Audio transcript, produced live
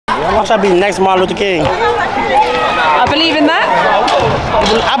Watch I be next Martin Luther King. I believe in that.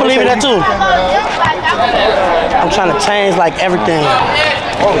 I believe in that too. I'm trying to change like everything,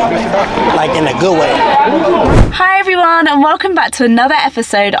 like in a good way. Hi everyone, and welcome back to another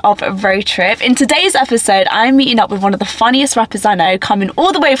episode of Road Trip. In today's episode, I'm meeting up with one of the funniest rappers I know, coming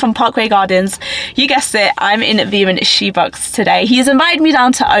all the way from Parkway Gardens. You guessed it, I'm interviewing ShoeBox today. He's invited me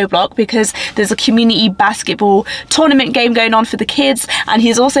down to OBlock because there's a community basketball tournament game going on for the kids, and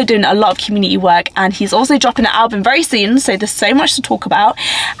he's also doing a lot of community work, and he's also dropping an album very soon, so there's so much to talk about.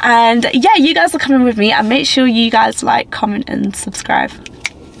 And yeah, you guys are coming with me, and make sure you guys like, comment and subscribe.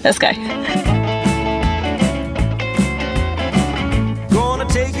 Let's go. Gonna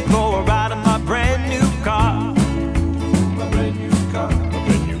take you for a ride in my brand new car.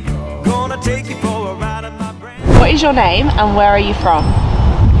 Gonna take you for a ride in my brand new car. What is your name and where are you from?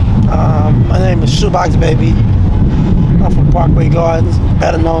 My name is ShoeBox, baby. I'm from Parkway Gardens,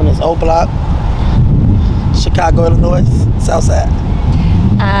 better known as OBlock, Chicago, Illinois, Southside.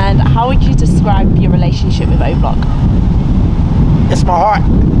 And how would you describe your relationship with OBlock? It's my heart.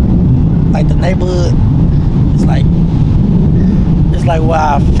 Like the neighborhood, it's like where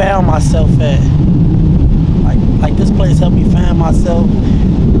I found myself at. Like this place helped me find myself.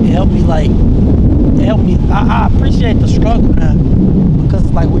 It helped me I appreciate the struggle now, because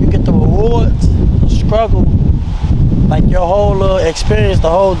it's like when you get the rewards, the struggle, like your whole little experience, the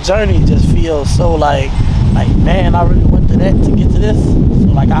whole journey just feels so like man, I really went through that to get to this.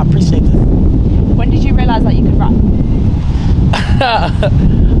 So like I appreciate this. When did you realize that you could rap?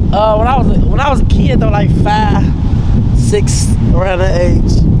 When I was a kid though, like 5, 6, around that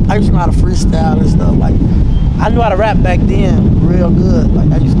age, I used to know how to freestyle and stuff. Like I knew how to rap back then real good.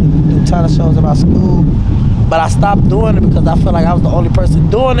 Like I used to do talent shows in my school, but I stopped doing it because I felt like I was the only person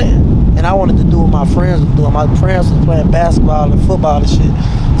doing it, and I wanted to do what my friends were doing. My friends was playing basketball and football and shit,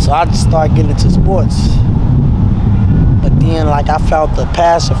 so I just started getting into sports. But then like I felt the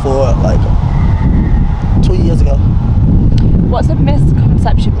passion for it like 2 years ago. What's a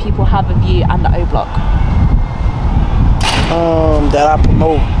misconception people have of you and the OBlock? That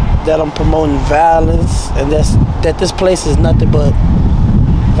I'm promoting violence, and that this place is nothing but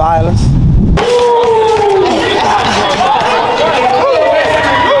violence.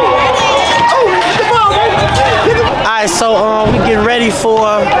 Alright, so we getting ready for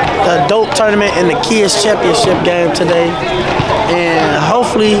the adult tournament and the kids championship game today, and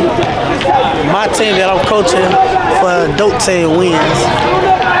hopefully my team that I'm coaching for the adult team wins,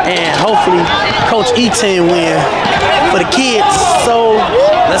 and hopefully Coach E team win for the kids. So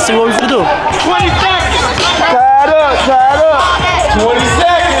let's see what we're gonna do. 20 seconds. Tied up. 20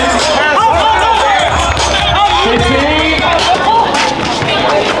 seconds. 15.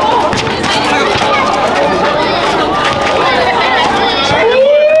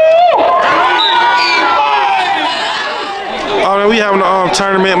 We having a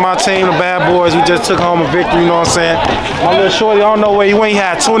tournament. My team, the Bad Boys, we just took home a victory, you know what I'm saying? My little shorty, I don't know where he went. He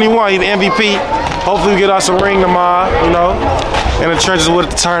had 21, he the MVP. Hopefully we get us a ring tomorrow, you know, in the trenches with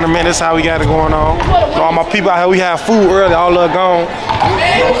the tournament. That's how we got it going on. All my people out here, we had food early, all of gone.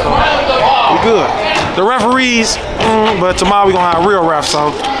 We good. The referees, but tomorrow we gonna have real refs,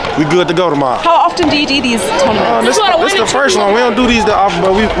 so we good to go tomorrow. How often do you do these tournaments? This the first one. We don't do these that often,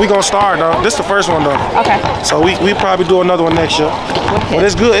 but we gonna start though. This the first one though. Okay. So we probably do another one next year. Okay. But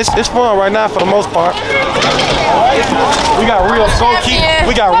it's good. It's fun right now for the most part. We got real scorekeepers.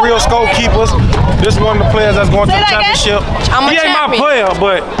 We got real scorekeepers. This is one of the players that's going to the championship. He ain't my player,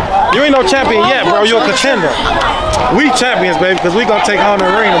 but you ain't no champion yet, bro. You're a contender. We champions, baby, because we gonna take home the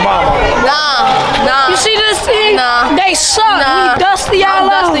ring tomorrow. Nah. You see this team? Nah. They suck. Nah. We dusty y'all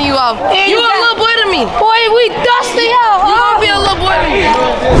out. Dusting you off. You a little boy to me. Boy, we dusty y'all. You gonna be a little boy to me.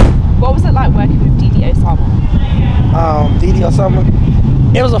 What was it like working with DD Osama? DD Osama.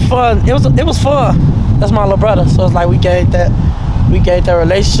 It was fun. That's my little brother. So it's like we gave that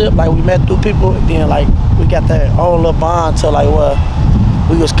relationship. Like we met through people, and then like we got that whole little bond to like where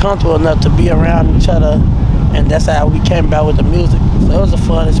we was comfortable enough to be around each other, and that's how we came about with the music. So it was a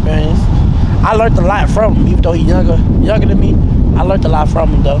fun experience. I learned a lot from him, even though he's younger than me. I learned a lot from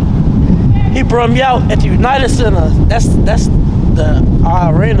him though. He brought me out at the United Center. That's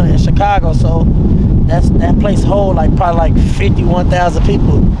our arena in Chicago. So that place hold like probably like 51,000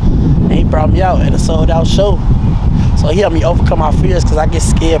 people, and he brought me out at a sold out show. So he helped me overcome my fears, because I get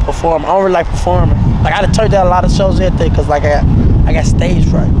scared performing. I don't really like performing. Like I had to turn down a lot of shows and everything because like I got stage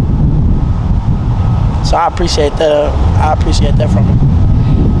fright. So I appreciate that. I appreciate that from him.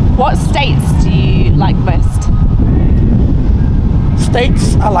 What states do you like most?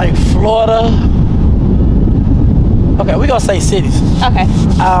 States, I like Florida, Okay, we gonna say cities. Okay.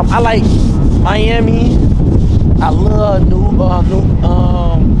 I like Miami. I love New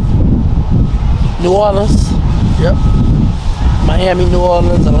Orleans. Yep. Miami, New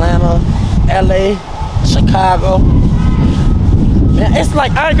Orleans, Atlanta, LA, Chicago. Man, it's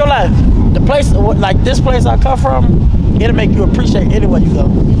like, I ain't gonna lie, the place, like this place I come from, it'll make you appreciate anywhere you go.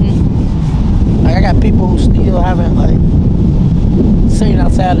 Like I got people who still haven't like seen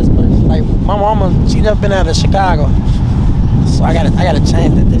outside this place. Like my mama, she never been out of Chicago, so I gotta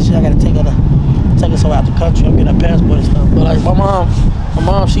change that this year. I gotta take her somewhere out the country. I'm getting a passport and stuff. But like my mom,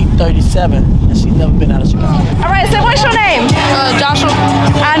 she's 37 and she's never been out of Chicago. All right, so what's your name? Joshua.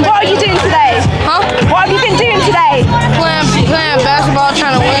 And what are you doing today? Huh? What have you been doing today? Playing basketball,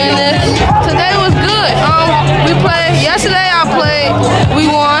 trying to win this. Today was good. We played yesterday. We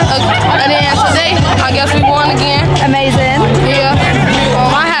won, and then today I guess we won again. Amazing. Yeah.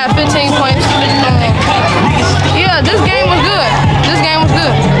 I had 15 points. Yeah, this game was good.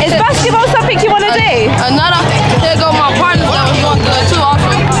 Is basketball something you want to do? There go my partner that was doing good too. Also.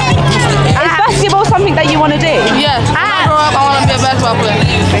 Is basketball something that you want to do? Yes. When I grow up, I want to be a basketball player.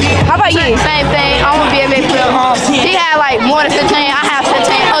 How about you? Same thing. I want to be a big player. He had like more than 15. I have 15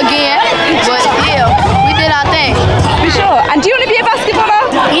 again. But yeah, we did our thing. For sure. And do you want to be a basketballer?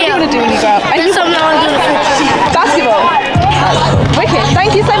 What do you want to do when you grow up? That's something I want to do. Basketball. Wicked.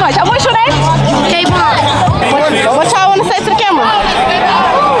 Thank you so much. And what's your name? K-Bond. What y'all want to say to the camera?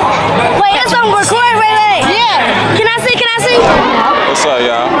 Wait, that's on recording, right? Yeah. Can I see? What's up,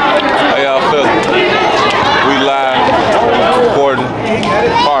 y'all? How y'all feeling? We live recording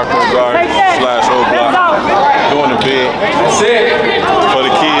Parkway /OBlock, doing the big for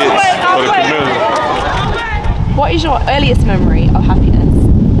the kids, for the community. What is your earliest memory of happiness?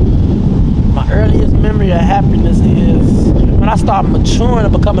 My earliest memory of happiness is when I started maturing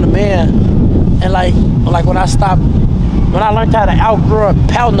and becoming a man, and like when I learned how to outgrow it,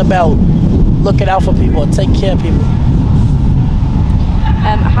 pouting about looking out for people and take care of people.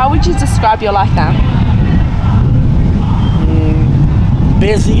 How would you describe your life now?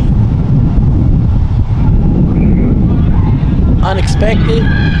 Busy, unexpected.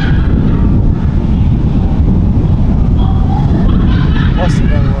 What's the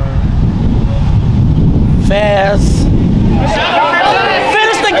other word? Fast.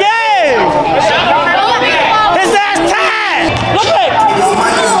 Finish the game! His ass tied! Look at it!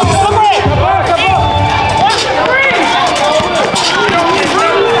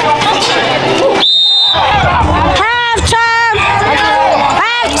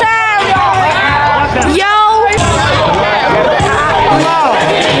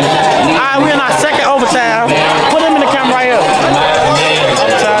 We're in our second overtime. Put him in the camera right here.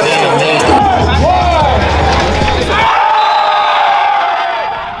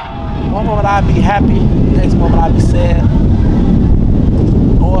 One moment I'd be happy, next moment I'd be sad.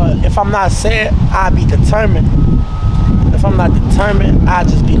 Or if I'm not sad, I'd be determined. If I'm not determined, I'd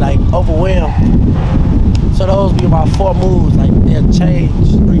just be like overwhelmed. So those be my 4 moves, like they'll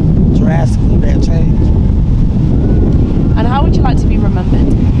change, like drastically they'll change. And how would you like to be remembered?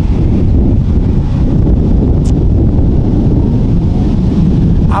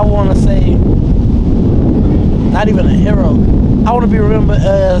 I want to say, not even a hero. I want to be remembered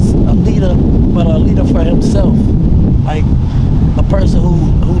as a leader, but a leader for himself. Like a person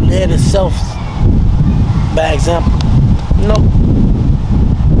who led himself by example. You know,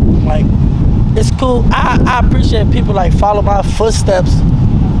 like it's cool. I appreciate people like follow my footsteps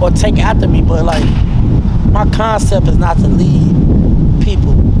or take after me, but like my concept is not to lead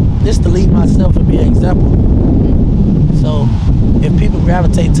people. It's to lead myself and be an example. So if people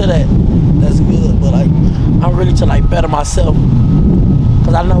gravitate to that, that's good. But like, I'm really to like better myself,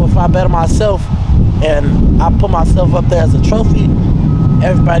 cause I know if I better myself and I put myself up there as a trophy,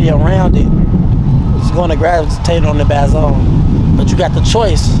 everybody around it is going to gravitate on the bazon. But you got the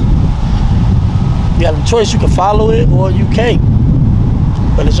choice. You have the choice. You can follow it or you can't.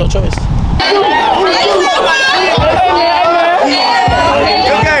 But it's your choice. Good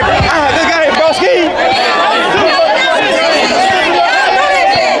game, broski.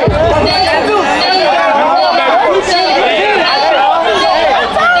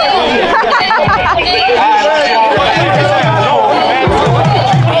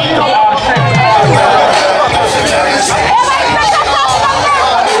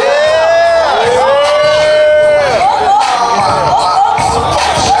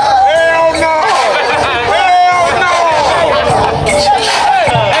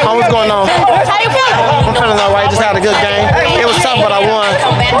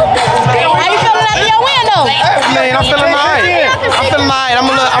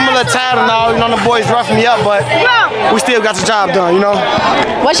 tired and all. You know, the boys roughing me up, but we still got the job done, you know?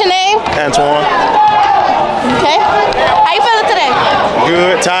 What's your name? Antoine. Okay. How you feeling today?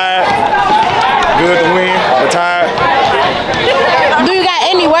 Good, tired. Good to win, but tired. Do you got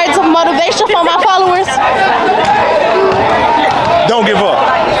any words of motivation for my followers? Don't give up.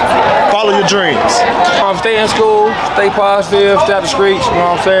 Follow your dreams. Stay in school, stay positive, stay out the streets, you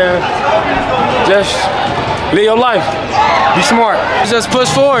know what I'm saying? Just live your life. Be smart. Just push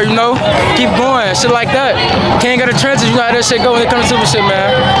forward, you know? Keep going, shit like that. Can't go to trenches, you know how that shit go when it comes to super shit,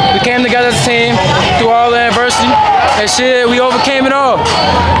 man. We came together as a team through all the adversity and shit, we overcame it all.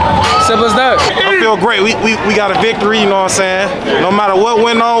 Simple as that. I feel great. We got a victory, you know what I'm saying? No matter what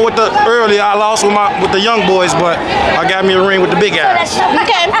went on with the early, I lost with the young boys, but I got me a ring with the big guys.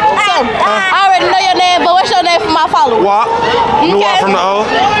 Okay, so I already know your name, but what's your name for my followers? Wop. Okay. From the O.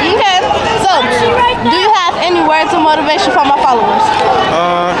 Okay, so do you have any words of motivation for my followers?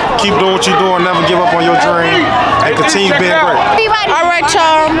 Keep doing what you're doing, never give up on your dream, and continue being great. All right,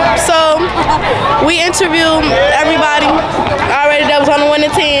 y'all. So we interviewed everybody already that was on the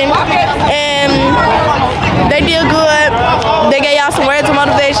winning team, and they did good. They gave y'all some words of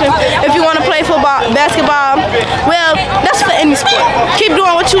motivation. If you want to play football, basketball, well, that's for any sport. Keep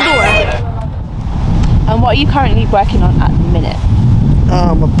doing what you're doing. And what are you currently working on at the minute?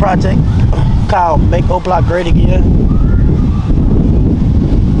 A project called Make OBlock Great Again.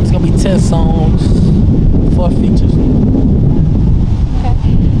 It's gonna be 10 songs, 4 features.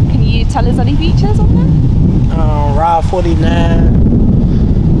 Okay. Can you tell us any features on there? Ride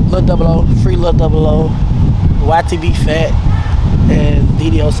 49, Lil Double O, Free Lil Double O, YTB Fat, and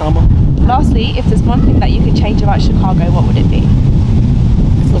DD Osama. Lastly, if there's one thing that you could change about Chicago, what would it be?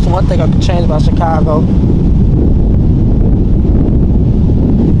 If there's one thing I could change about Chicago,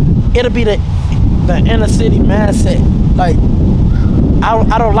 it'll be the inner city mindset. Like,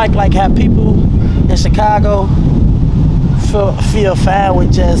 I don't like how people in Chicago feel fine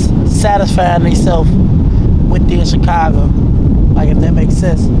with just satisfying themselves within Chicago. Like, if that makes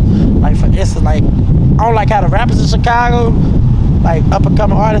sense. Like, for instance, like, I don't like how the rappers in Chicago, like up and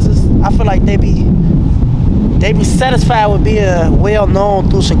coming artists, I feel like they be satisfied with being well known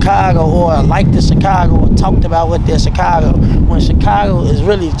through Chicago or liked in Chicago or talked about within Chicago, when Chicago is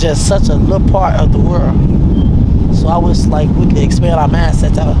really just such a little part of the world. So I wish like we could expand our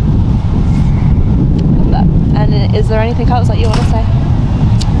mindsets out. And is there anything else that you want to say?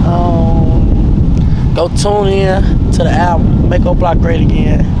 Go tune in to the album, Make OBlock Great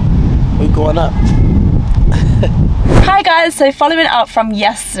Again. We're going up. Hi guys, so following up from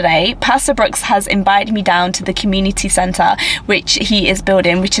yesterday, Pastor Brooks has invited me down to the community centre which he is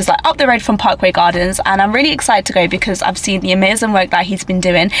building, which is like up the road from Parkway Gardens, and I'm really excited to go because I've seen the amazing work that he's been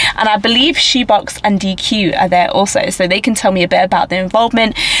doing, and I believe ShoeBox and DQ are there also, so they can tell me a bit about their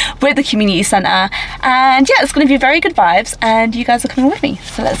involvement with the community centre. And yeah, it's going to be very good vibes, and you guys are coming with me,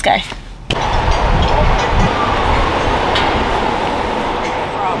 so let's go.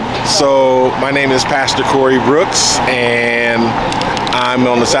 So my name is Pastor Cory Brooks, and I'm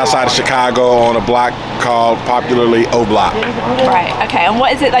on the south side of Chicago on a block called popularly OBlock. Right, okay, and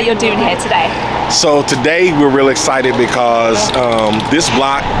what is it that you're doing here today? So today we're really excited because this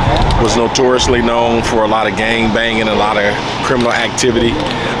block was notoriously known for a lot of gang banging, a lot of criminal activity,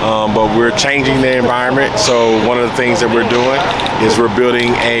 but we're changing the environment. So one of the things that we're doing is we're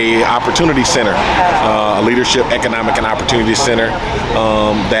building a opportunity center, a leadership, economic, and opportunity center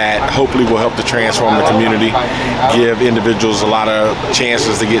that hopefully will help to transform the community, give individuals a lot of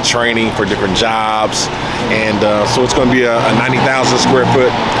chances to get training for different jobs, and so it's going to be a 90,000 square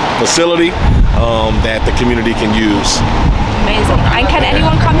foot facility that the community can use. Amazing. And can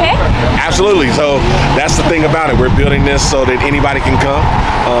anyone come here? Absolutely. So that's the thing about it. We're building this so that anybody can come,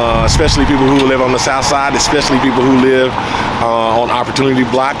 especially people who live on the south side, especially people who live on Opportunity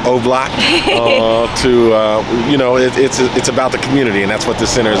Block, OBlock. You know, it's about the community, and that's what this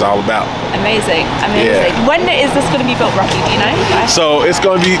center is all about. Amazing, amazing. Yeah. When is this going to be built roughly? Do you know? So it's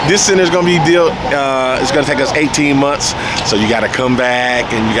going to be, this center is going to be built. It's going to take us 18 months. So you got to come back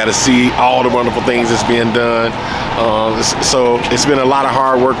and you got to see all the wonderful things that's being done. So it's been a lot of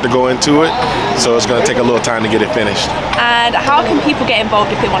hard work to go into it. So it's going to take a little time to get it finished. And how can people get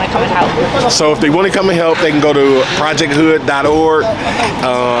involved if they want to come and help? So if they want to come and help, they can go to projecthood.org,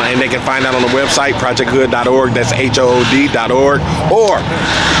 and they can find out on the website, projecthood.org, that's HOOD.org, or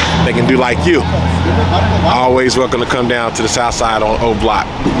they can do like you. Always welcome to come down to the south side on OBlock.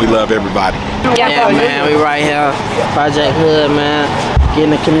 We love everybody. Yeah, man, we right here, Project Hood, man.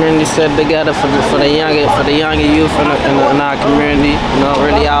 Getting the community set together for the younger youth in our community. You know,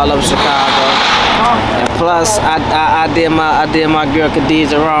 really all over Chicago. And plus, I did my girl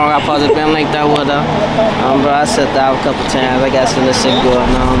Khadejia wrong. I supposed to been linked up with her. Bro, I set that out a couple times. I got some little shit going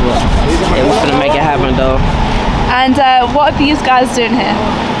on, but yeah, we finna make it happen though. And what are these guys doing here?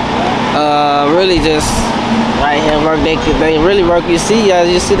 Really just right here work. They really work. You see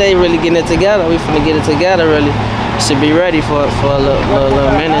they really getting it together. We finna get it together. Really should be ready for a little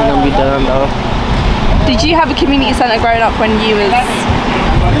minute. Gonna be done though. Did you have a community center growing up when you was?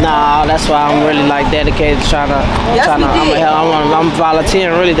 Nah, that's why I'm really like dedicated to I'm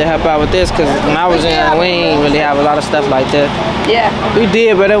volunteering really to help out with this, because when I was in, we ain't really have a lot of stuff like that. Yeah. We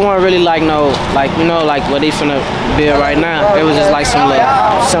did, but it wasn't really like like what they finna build right now. It was just like some little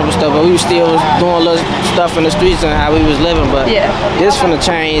simple stuff, but we still was doing little stuff in the streets and how we was living. But yeah, this finna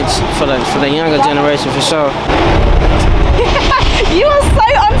change for the younger generation for sure. You are so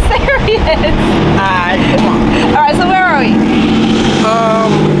unserious. Alright, so where are we?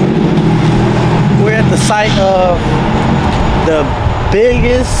 We're at the site of the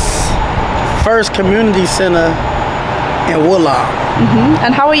biggest first community center in Woodlawn.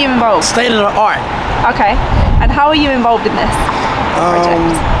 And how are you involved? State of the art. Okay. And how are you involved in this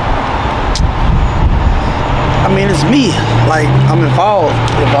project? I mean, it's me. Like, I'm involved.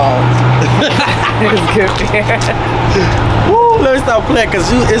 It's good. Woo, let me stop playing, because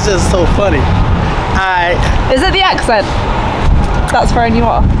it's just so funny. Is it the accent that's throwing you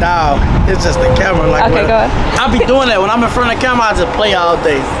off? No, it's just the camera. Like, okay, go on. I'll be doing that when I'm in front of the camera. I just play all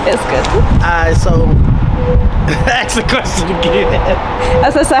day. It's good. Alright, so ask the question again.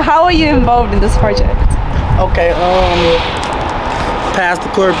 So how are you involved in this project? Okay, Pastor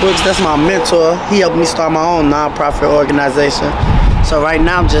Cory Brooks, that's my mentor. He helped me start my own nonprofit organization. So right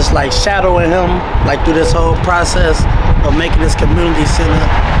now I'm just like shadowing him, like through this whole process of making this community center.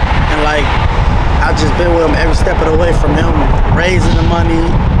 And like, I've just been with him every step of the way, from him raising the money,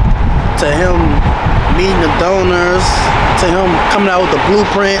 to him meeting the donors, to him coming out with the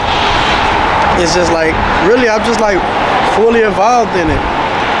blueprint. It's just like, really, I'm just like fully involved in it.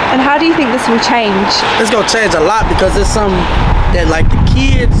 And how do you think this will change? It's gonna change a lot, because it's something that like the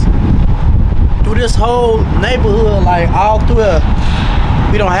kids through this whole neighborhood, like all through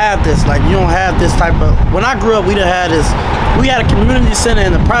we don't have this. Like, you don't have this type of, when I grew up, we didn't have this. We had a community center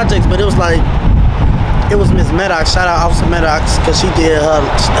in the projects, but it was like, it was Miss Maddox, shout out Officer Maddox, because she did her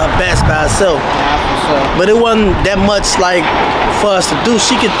best by herself. But it wasn't that much like for us to do.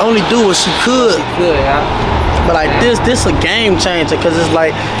 She could only do what she could. But like this a game changer, because it's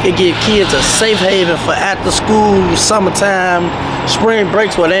like, it give kids a safe haven for after school, summertime, spring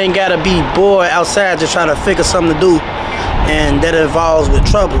breaks, where they ain't gotta be bored outside just trying to figure something to do, and that involves with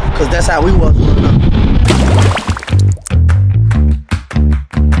trouble, because that's how we was growing up.